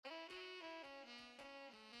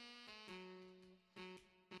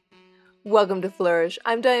Welcome to Flourish.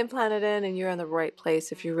 I'm Diane Planadin, and you're in the right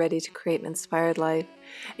place if you're ready to create an inspired life.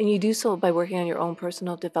 And you do so by working on your own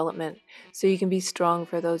personal development so you can be strong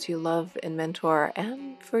for those you love and mentor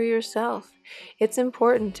and for yourself. It's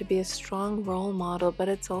important to be a strong role model, but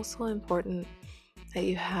it's also important that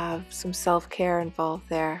you have some self-care involved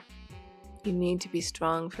there. You need to be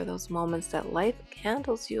strong for those moments that life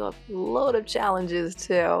handles you a load of challenges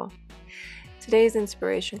too. Today's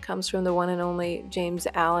inspiration comes from the one and only James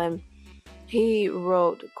Allen. He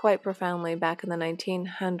wrote quite profoundly back in the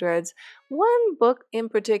 1900s. One book in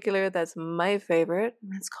particular that's my favorite.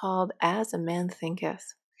 It's called As a Man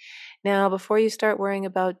Thinketh. Now, before you start worrying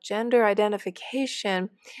about gender identification,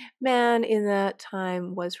 man in that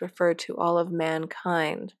time was referred to all of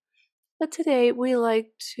mankind. But today we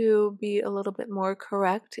like to be a little bit more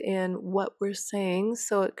correct in what we're saying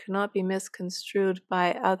so it cannot be misconstrued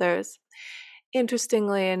by others.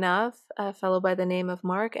 Interestingly enough, a fellow by the name of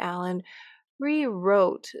Mark Allen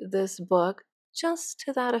rewrote this book just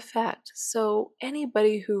to that effect, so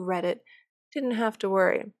anybody who read it didn't have to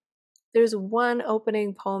worry. There's one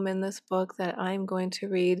opening poem in this book that I'm going to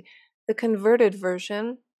read, the converted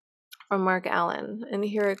version from Mark Allen, and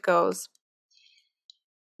here it goes.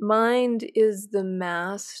 Mind is the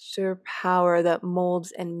master power that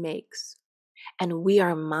molds and makes, and we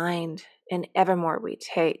are mind, and evermore we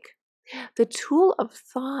take. The tool of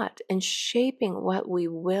thought and shaping what we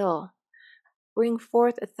will, bring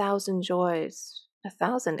forth 1,000 joys,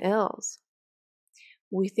 1,000 ills.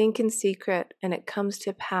 We think in secret, and it comes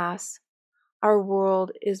to pass. Our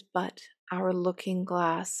world is but our looking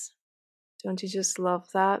glass. Don't you just love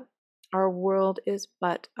that? Our world is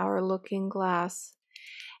but our looking glass.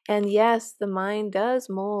 And yes, the mind does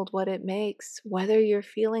mold what it makes, whether you're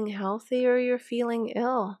feeling healthy or you're feeling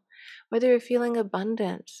ill, whether you're feeling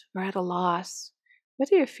abundant or at a loss,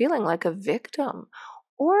 whether you're feeling like a victim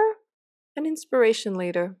or an inspiration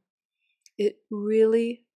leader. It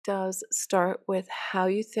really does start with how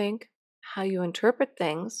you think, how you interpret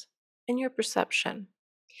things, and your perception.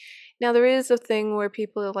 Now, there is a thing where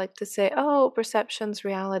people like to say, oh, perception's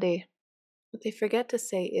reality. What they forget to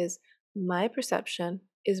say is, my perception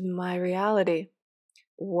is my reality.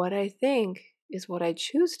 What I think is what I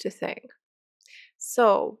choose to think.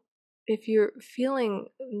 So, if you're feeling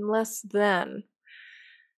less than,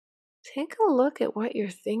 take a look at what you're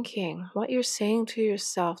thinking, what you're saying to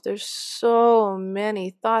yourself. There's so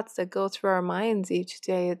many thoughts that go through our minds each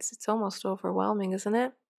day. It's almost overwhelming, isn't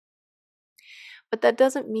it? But that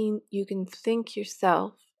doesn't mean you can think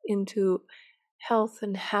yourself into health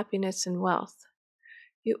and happiness and wealth.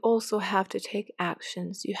 You also have to take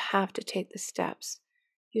actions. You have to take the steps.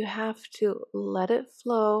 You have to let it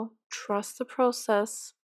flow, trust the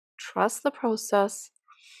process,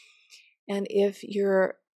 And if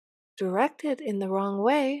you're directed in the wrong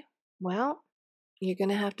way, well, you're going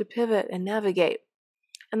to have to pivot and navigate.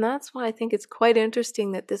 And that's why I think it's quite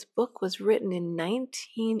interesting that this book was written in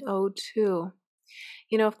 1902.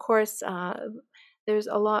 You know, of course, there's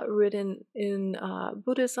a lot written in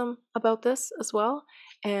Buddhism about this as well,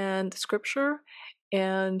 and scripture.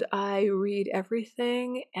 And I read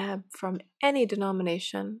everything from any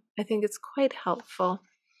denomination. I think it's quite helpful.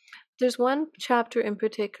 There's one chapter in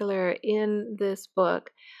particular in this book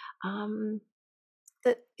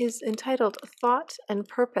that is entitled Thought and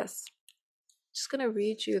Purpose. I'm just going to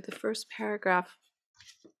read you the first paragraph.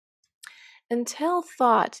 Until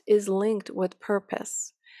thought is linked with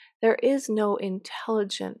purpose, there is no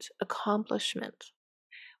intelligent accomplishment.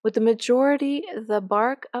 With the majority, the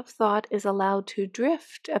bark of thought is allowed to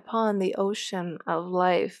drift upon the ocean of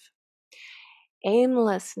life.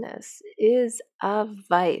 Aimlessness is a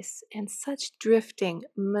vice, and such drifting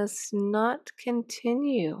must not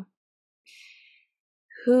continue.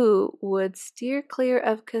 Who would steer clear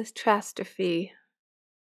of catastrophe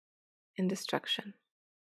and destruction?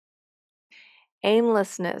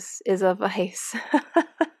 Aimlessness is a vice.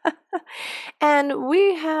 And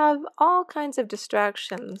we have all kinds of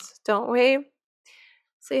distractions, don't we?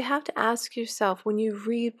 So you have to ask yourself when you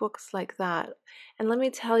read books like that, and let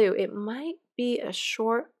me tell you, it might be a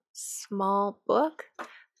short, small book,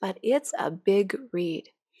 but it's a big read.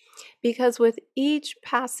 Because with each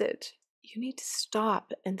passage, you need to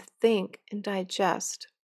stop and think and digest.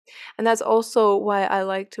 And that's also why I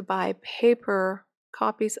like to buy paper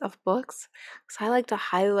copies of books, because I like to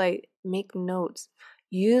highlight, make notes,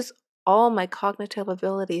 use all my cognitive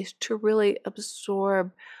abilities to really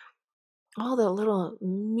absorb all the little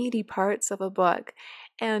meaty parts of a book.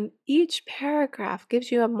 And each paragraph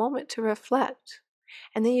gives you a moment to reflect.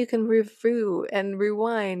 And then you can review and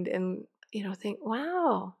rewind and, think,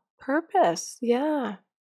 wow, purpose. Yeah.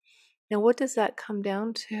 Now, what does that come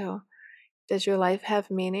down to? Does your life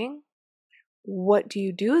have meaning? What do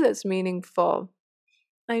you do that's meaningful?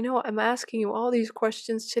 I know I'm asking you all these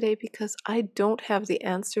questions today because I don't have the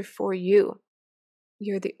answer for you.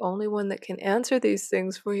 You're the only one that can answer these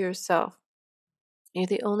things for yourself. You're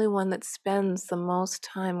the only one that spends the most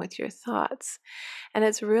time with your thoughts. And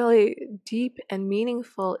it's really deep and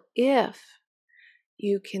meaningful if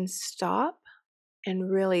you can stop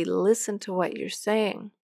and really listen to what you're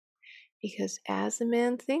saying. Because as a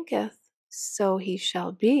man thinketh, so he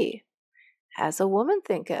shall be. As a woman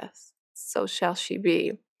thinketh, so shall she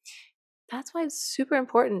be. That's why it's super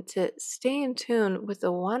important to stay in tune with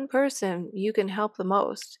the one person you can help the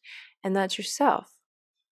most, and that's yourself.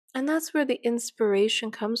 And that's where the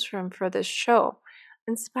inspiration comes from for this show.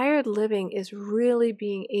 Inspired living is really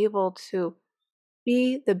being able to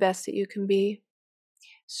be the best that you can be,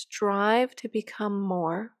 strive to become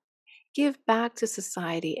more, give back to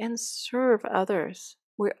society, and serve others.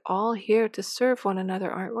 We're all here to serve one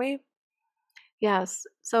another, aren't we? Yes.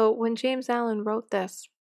 So when James Allen wrote this,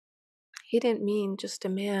 he didn't mean just a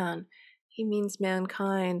man. He means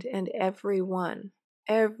mankind and everyone,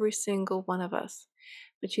 every single one of us.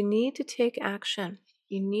 But you need to take action.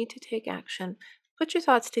 You need to take action. Put your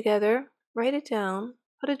thoughts together, write it down,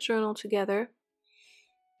 put a journal together.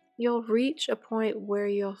 You'll reach a point where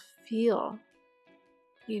you'll feel,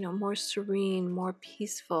 more serene, more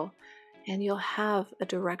peaceful, and you'll have a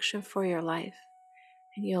direction for your life,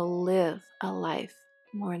 and you'll live a life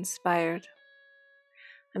more inspired.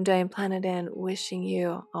 I'm Diane Planet N, wishing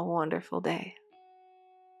you a wonderful day.